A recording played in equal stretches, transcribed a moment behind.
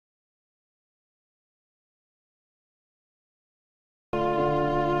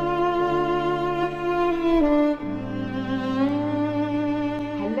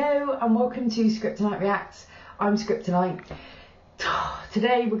and welcome to Scriptonite Reacts. I'm Scriptonite.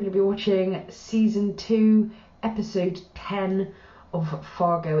 Today we're going to be watching Season 2, Episode 10 of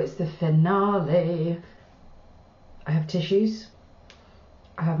Fargo. It's the finale. I have tissues.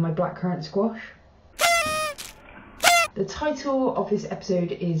 I have my blackcurrant squash. The title of this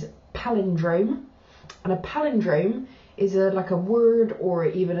episode is Palindrome. And a palindrome is like a word or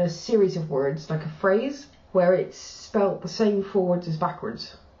even a series of words, like a phrase, where it's spelt the same forwards as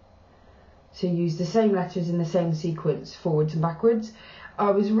backwards. So you use the same letters in the same sequence, forwards and backwards.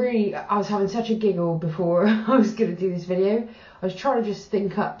 I was having such a giggle before I was going to do this video. I was trying to just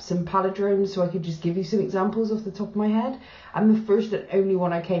think up some palindromes so I could just give you some examples off the top of my head. And the first and only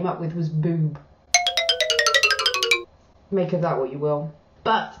one I came up with was boob. Make of that what you will.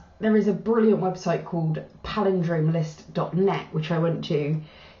 But there is a brilliant website called palindromelist.net, which I went to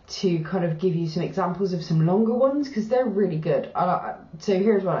kind of give you some examples of some longer ones, because they're really good. So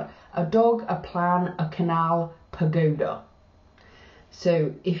here's one: a dog, a plan, a canal, pagoda.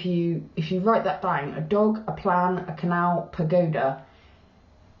 So if you write that down, a dog, a plan, a canal, pagoda,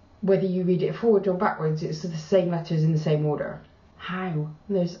 whether you read it forward or backwards, it's the same letters in the same order. How?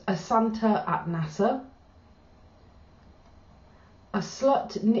 There's a Santa at NASA. A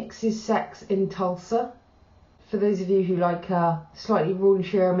slut nixes sex in Tulsa. For those of you who like slightly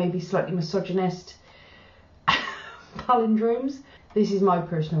raunchier, maybe slightly misogynist palindromes, this is my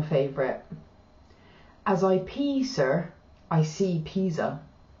personal favourite. As I pee, sir, I see Pisa.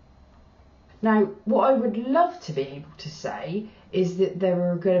 Now, what I would love to be able to say is that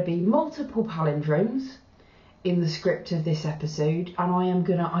there are going to be multiple palindromes in the script of this episode, and I am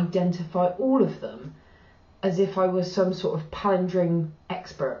going to identify all of them as if I was some sort of palindrome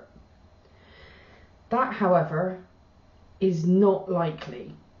expert. That, however, is not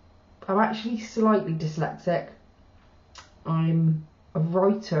likely. I'm actually slightly dyslexic. I'm a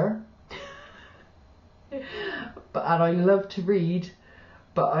writer, and I love to read,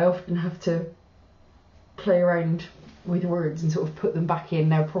 but I often have to play around with words and sort of put them back in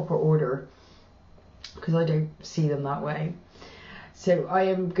their proper order because I don't see them that way. So I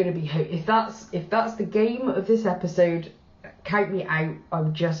am going to be, if that's the game of this episode, count me out.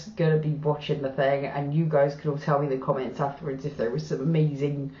 I'm just going to be watching the thing, and you guys can all tell me in the comments afterwards if there was some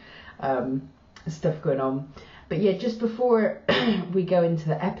amazing stuff going on. But yeah, just before we go into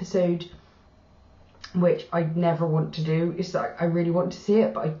the episode, which I never want to do, it's like I really want to see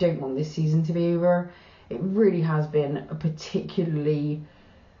it, but I don't want this season to be over. It really has been a particularly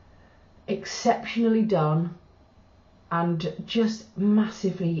exceptionally done and just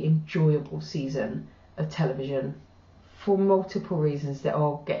massively enjoyable season of television for multiple reasons that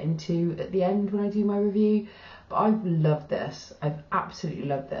I'll get into at the end when I do my review. But I've loved this. I've absolutely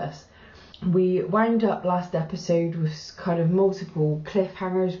loved this. We wound up last episode with kind of multiple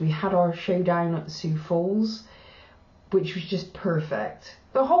cliffhangers. We had our showdown at Sioux Falls, which was just perfect.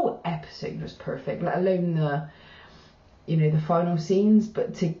 The whole episode was perfect, let alone the final scenes.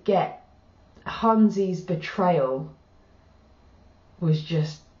 But to get Hansi's betrayal was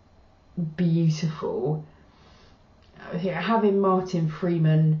just beautiful. Having Martin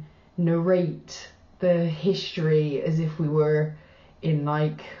Freeman narrate the history as if we were in,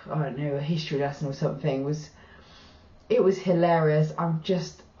 like, I don't know, a history lesson or something, it was hilarious. I'm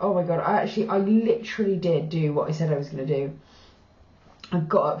just, oh my god, I literally did do what I said I was going to do. I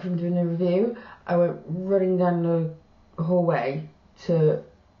got up from doing the review, I went running down the hallway to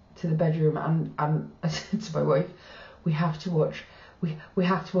the bedroom, and I said to my wife, we have to watch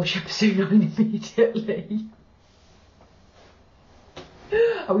episode 9 immediately.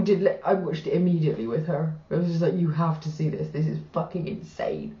 And I watched it immediately with her. I was just like, you have to see this. This is fucking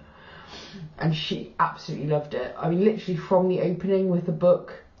insane. And she absolutely loved it. I mean, literally from the opening with the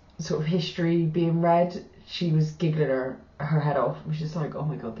book, sort of history being read, she was giggling her head off. It was just like, oh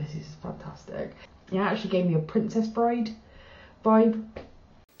my god, this is fantastic. It actually gave me a Princess Bride vibe.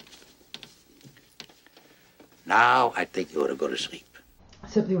 Now I think you ought to go to sleep.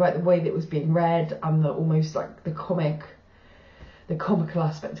 Something about the way that it was being read and the almost like the comical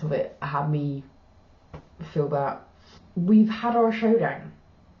aspect of it had me feel that. We've had our showdown.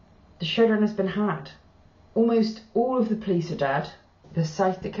 The showdown has been had. Almost all of the police are dead. The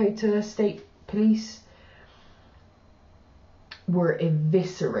South Dakota State Police were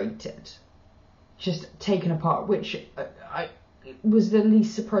eviscerated, just taken apart, which was the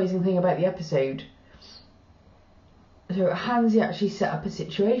least surprising thing about the episode. So Hansi actually set up a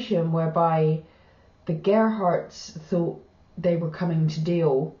situation whereby the Gerhardts thought they were coming to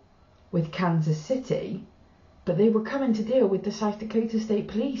deal with Kansas City, but they were coming to deal with the South Dakota State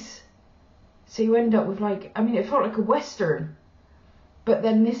Police. So you end up with, like, I mean, it felt like a Western. But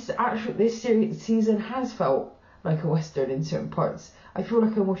then this season has felt like a Western in certain parts. I feel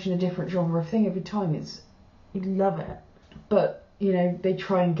like I'm watching a different genre of thing every time. You love it. But, you know, they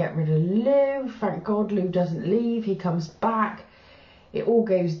try and get rid of Lou. Thank God Lou doesn't leave. He comes back. It all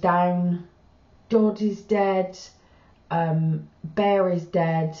goes down. Dodd is dead. Bear is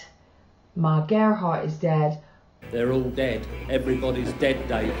dead. Ma Gerhardt is dead. They're all dead. Everybody's dead,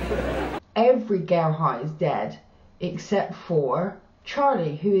 Dave. Every Gerhardt is dead except for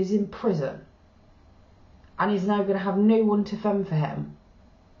Charlie, who is in prison. And is now going to have no one to fend for him.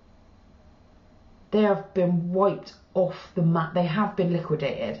 They have been wiped off the map. They have been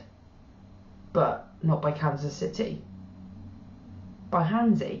liquidated. But not by Kansas City. By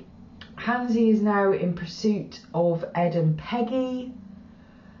Hansie. Hansie is now in pursuit of Ed and Peggy.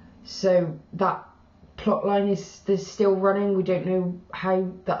 So that plot line is still running. We don't know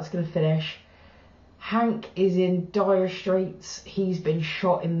how that's going to finish. Hank is in dire straits. He's been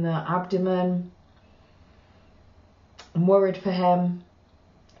shot in the abdomen. I'm worried for him.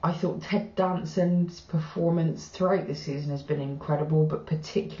 I thought Ted Danson's performance throughout the season has been incredible, but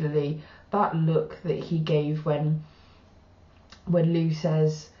particularly that look that he gave when Lou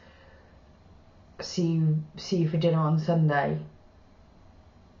says, see you for dinner on Sunday.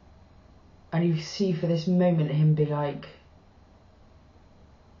 And you see for this moment him be like,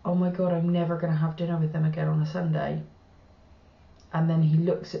 oh my God, I'm never going to have dinner with them again on a Sunday. And then he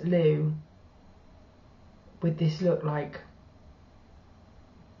looks at Lou with this look like,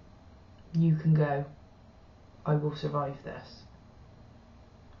 you can go. I will survive this.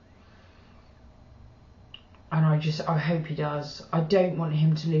 And I hope he does. I don't want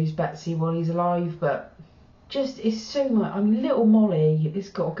him to lose Betsy while he's alive, but just, it's so much. I mean, little Molly has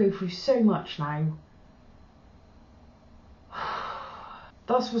got to go through so much now.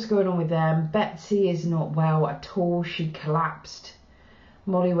 That's what's going on with them. Betsy is not well at all. She collapsed.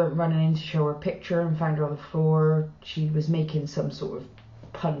 Molly went running in to show her a picture and found her on the floor. She was making some sort of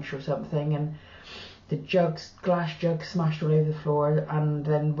punch or something, and the glass jug smashed all over the floor. And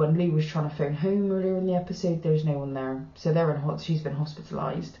then when Lou was trying to phone home earlier in the episode, there's no one there. So she's been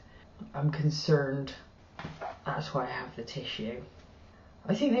hospitalised. I'm concerned. That's why I have the tissue.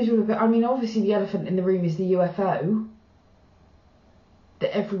 I think there's all a bit. I mean, obviously the elephant in the room is the UFO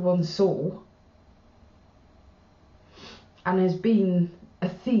that everyone saw, and has been a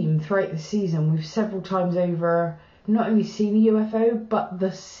theme throughout the season. We've several times over not only seen a UFO, but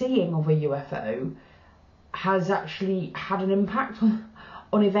the seeing of a UFO has actually had an impact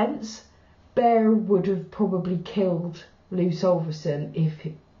on events. Bear would have probably killed Lou Solverson if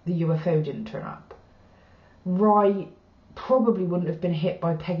the UFO didn't turn up. Rye probably wouldn't have been hit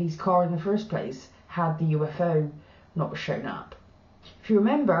by Peggy's car in the first place had the UFO not shown up. If you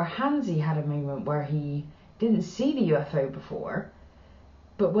remember, Hansie had a moment where he didn't see the UFO before,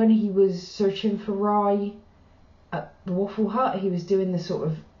 but when he was searching for Rye at the Waffle Hut, he was doing the sort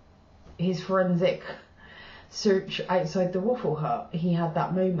of his forensic search outside the Waffle Hut. He had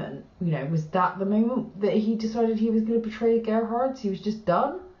that moment. You know, was that the moment that he decided he was going to betray Gerhardt? He was just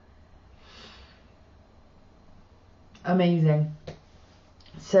done? Amazing.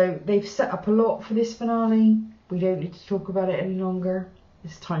 So they've set up a lot for this finale. We don't need to talk about it any longer.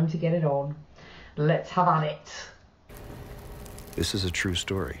 It's time to get it on. Let's have at it. This is a true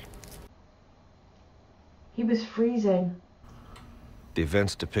story. He was freezing. The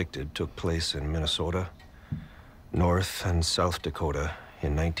events depicted took place in Minnesota, North and South Dakota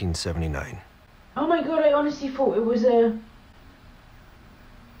in 1979. Oh my God, I honestly thought it was a...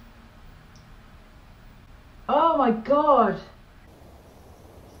 Oh my God.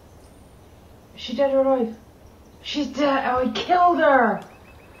 Is she dead or alive? She's dead. Oh, he killed her.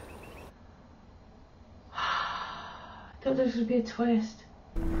 I thought there was going to be a twist.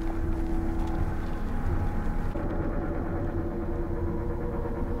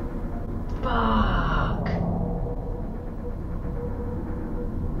 Fuck.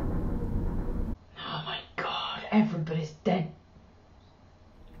 Oh my God, everybody's dead.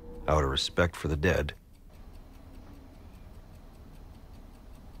 Out of respect for the dead.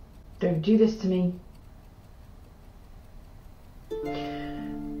 Don't do this to me.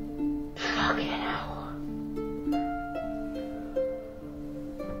 Fucking hell.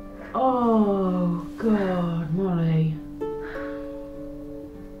 Oh God, Molly.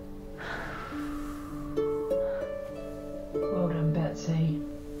 Well done, Betsy.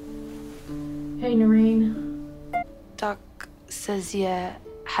 Hey, Noreen. Doc says you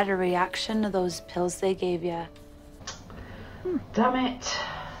had a reaction to those pills they gave you. Damn it.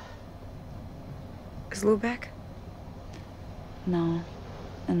 Is Lou back? No.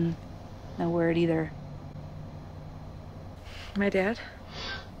 And no word either. My dad?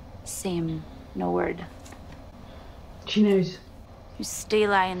 Same. No word. She knows. You stay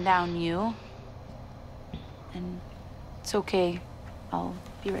lying down, you. And it's okay. I'll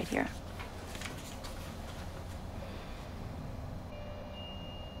be right here.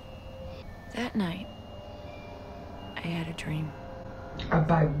 That night, I had a dream.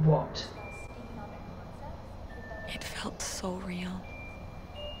 About what? It felt so real.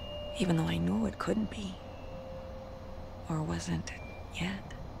 Even though I knew it couldn't be. Or wasn't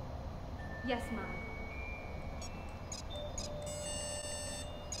yet. Yes, Mom.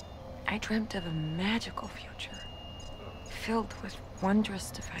 I dreamt of a magical future, filled with wondrous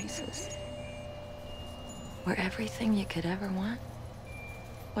devices, where everything you could ever want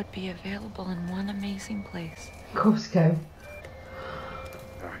would be available in one amazing place. Costco.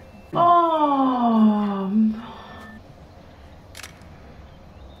 Oh.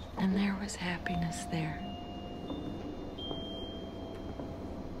 And there was happiness there.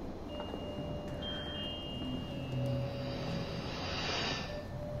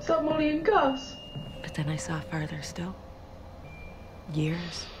 Is that Molly and Gus? But then I saw farther still.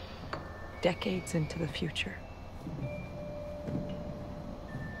 Years, decades into the future.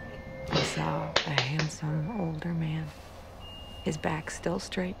 I saw a handsome older man, his back still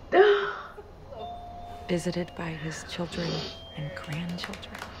straight, visited by his children and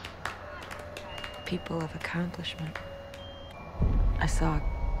grandchildren, people of accomplishment. I saw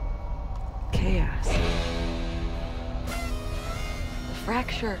chaos, a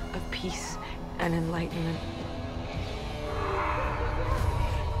fracture of peace and enlightenment.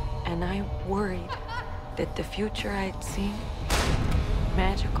 And I worried that the future I'd seen,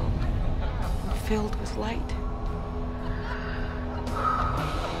 magical and filled with light,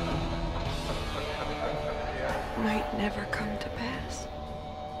 might never come to pass.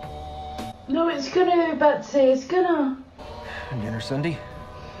 No, it's gonna, Betsy, it's gonna. Dinner Sunday?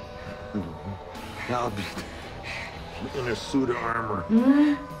 I'll be in a suit of armor.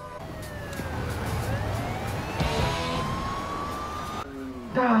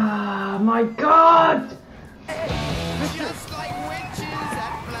 Ah, my God! Just like witches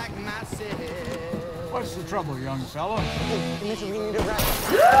at black masses. What's the trouble, young fella?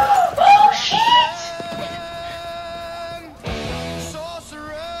 Oh, shit!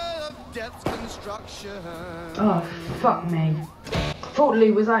 Sorcerer of death's construction. Oh, fuck me. Thought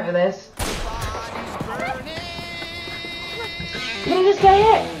Lee was out of this. Can he just get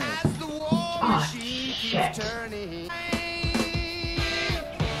it? Oh, shit.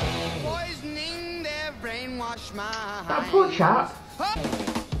 That poor chap.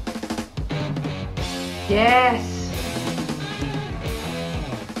 Yes.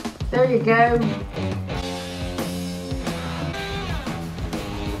 There you go.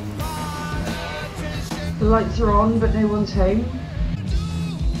 The lights are on, but no one's home.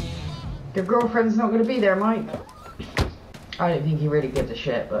 Your girlfriend's not going to be there, Mike. I don't think he really gives a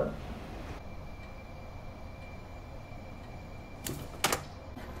shit, but...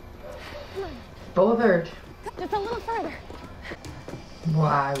 Bothered. Just a little further.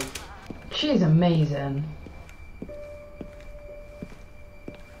 Wow. She's amazing.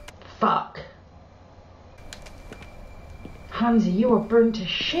 Fuck. Hansi, you are burnt to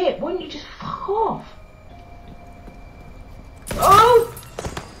shit. Why don't you just fuck off? Oh!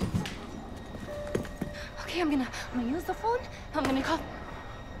 Okay, I'm gonna use the phone. I'm gonna call.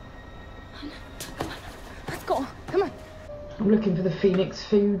 Come on. Let's go. Come on. I'm looking for the Phoenix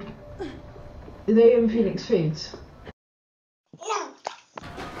food. Are they in Phoenix Foods?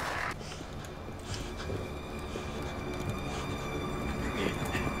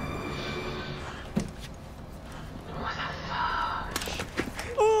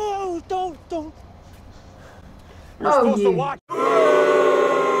 Oh, don't. You're Oh, supposed to you. watch.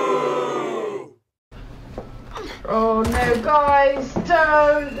 Oh no, guys,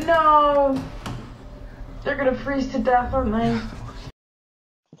 don't, no. They're gonna freeze to death, aren't they?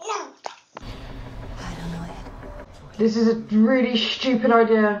 I don't know it. This is a really stupid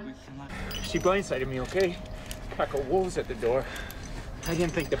idea. She blindsided me, okay? Pack of wolves at the door. I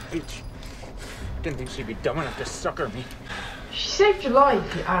didn't think the bitch. Didn't think she'd be dumb enough to sucker me. She saved your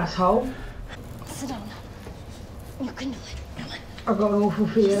life, you asshole. Sit down. You can do it. Come on. I've got an awful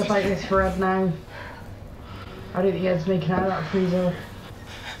feeling about this for Ed now. I don't think Ed's making out of that freezer.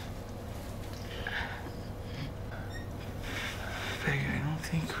 Peg, I don't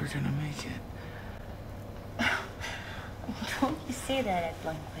think we're gonna make it. Don't you say that, Ed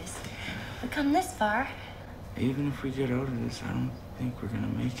Blomquist. We come this far. Even if we get out of this, I don't think we're gonna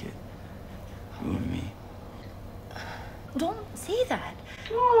make it. You and me. Don't say that.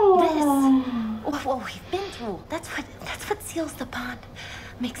 Oh. what we've been through. That's what seals the bond,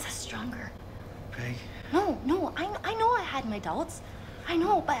 makes us stronger. Peg? No, I know I had my doubts. I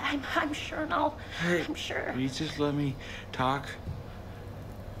know, but I'm sure now. Hey, I'm sure. Will you just let me talk?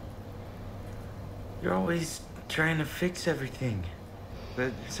 You're always trying to fix everything.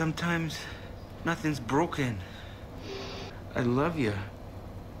 But sometimes nothing's broken. I love you.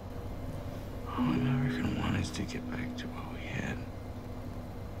 Oh, I'm never gonna want us to get back to what we had.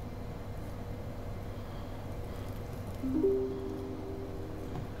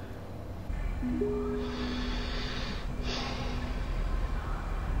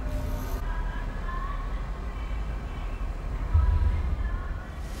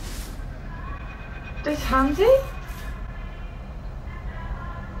 This Hansi?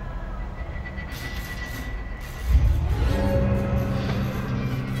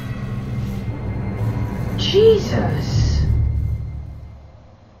 Jesus!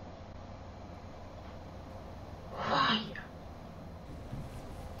 Why?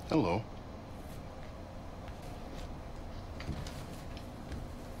 Hello.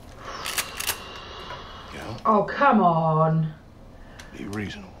 Yeah? Oh, come on. Be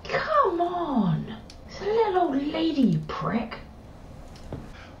reasonable. Come on. It's a little old lady, you prick.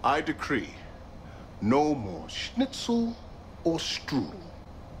 I decree no more schnitzel or strudel.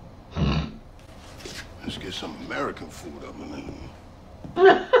 Let's get some American food up in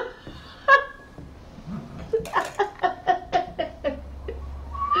there.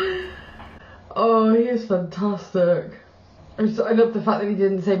 Oh, he is fantastic. I love the fact that he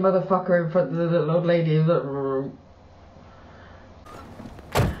didn't say motherfucker in front of the little old lady. He was like,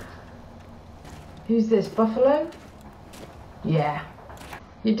 who's this, Buffalo? Yeah.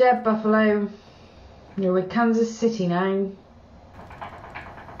 You're dead, Buffalo. You're with Kansas City now.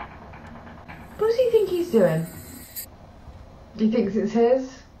 What does he think he's doing? He thinks it's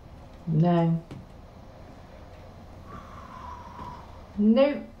his? No.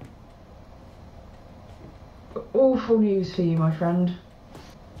 Nope. Awful news for you, my friend.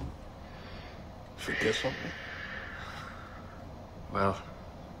 Forget something? Well,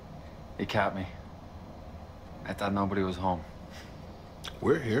 he caught me. I thought nobody was home.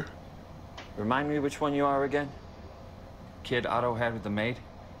 We're here. Remind me which one you are again? Kid Otto had with the maid?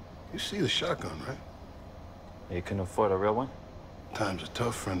 You see the shotgun, right? You can afford a real one? Times are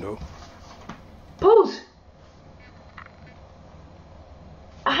tough, friendo. Pause!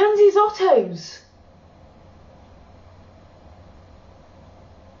 Hansi's Otto's!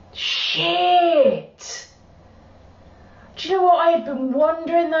 Shit! Do you know what? I had been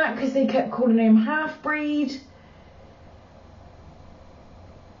wondering that because they kept calling him half-breed.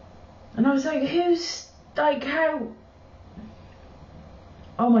 And I was like, who's, like, how?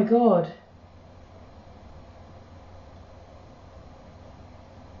 Oh my god.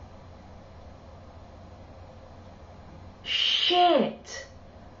 Shit.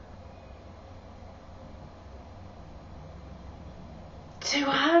 So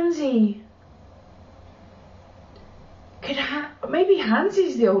Hansi. Maybe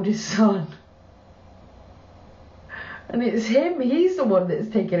Hansi's the oldest son. And it's him, he's the one that's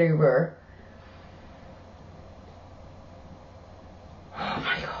taken over. Oh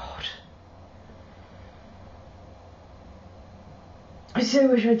my god. I so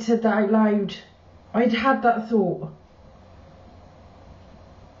wish I'd said that out loud. I'd had that thought.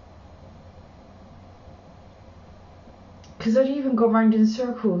 Because I'd even gone round in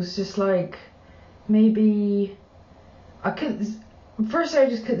circles, just like, maybe... I couldn't... First I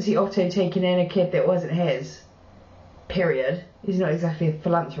just couldn't see Otto taking in a kid that wasn't his. Period. He's not exactly a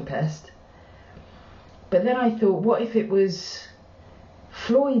philanthropist. But then I thought, what if it was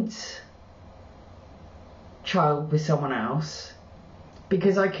Floyd's child with someone else?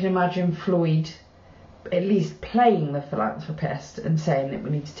 Because I can imagine Floyd at least playing the philanthropist and saying that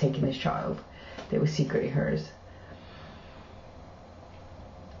we need to take in this child that was secretly hers.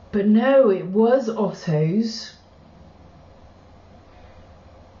 But no, it was Otto's.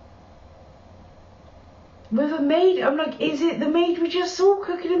 With a maid. I'm like, is it the maid we just saw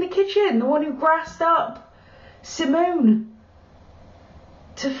cooking in the kitchen? The one who grassed up Simone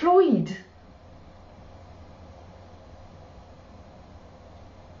to Floyd?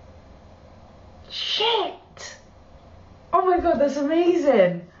 Shit! Oh my god, that's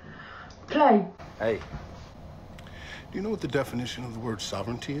amazing. Play. Hey. Do you know what the definition of the word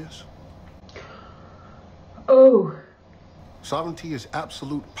sovereignty is? Oh. Sovereignty is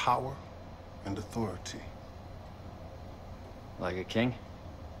absolute power and authority. Like a king?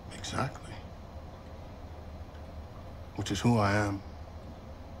 Exactly. Which is who I am.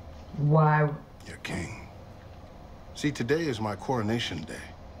 Wow. Your king. See, today is my coronation day.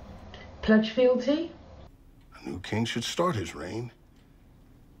 Pledge fealty? A new king should start his reign.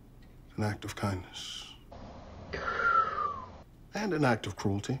 An act of kindness. And an act of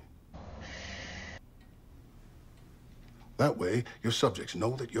cruelty. That way, your subjects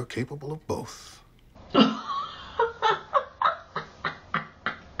know that you're capable of both.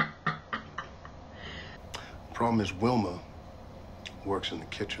 Problem is, Wilma works in the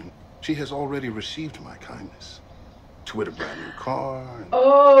kitchen. She has already received my kindness. To wit, a brand new car. And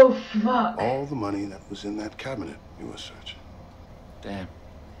oh, fuck. All the money that was in that cabinet you were searching. Damn.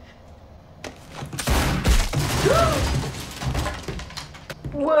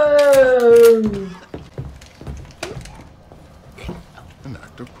 Whoa. An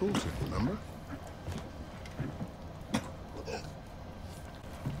act of cruelty, remember?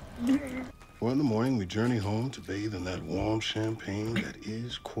 Well, in the morning, we journey home to bathe in that warm champagne that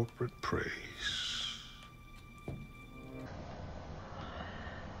is corporate praise.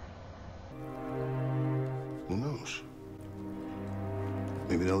 Who knows?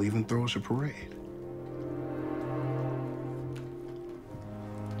 Maybe they'll even throw us a parade.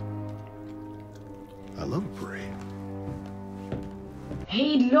 I love a parade.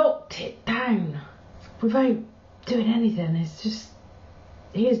 He locked it down without doing anything. It's just,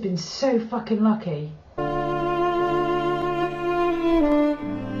 he has been so fucking lucky.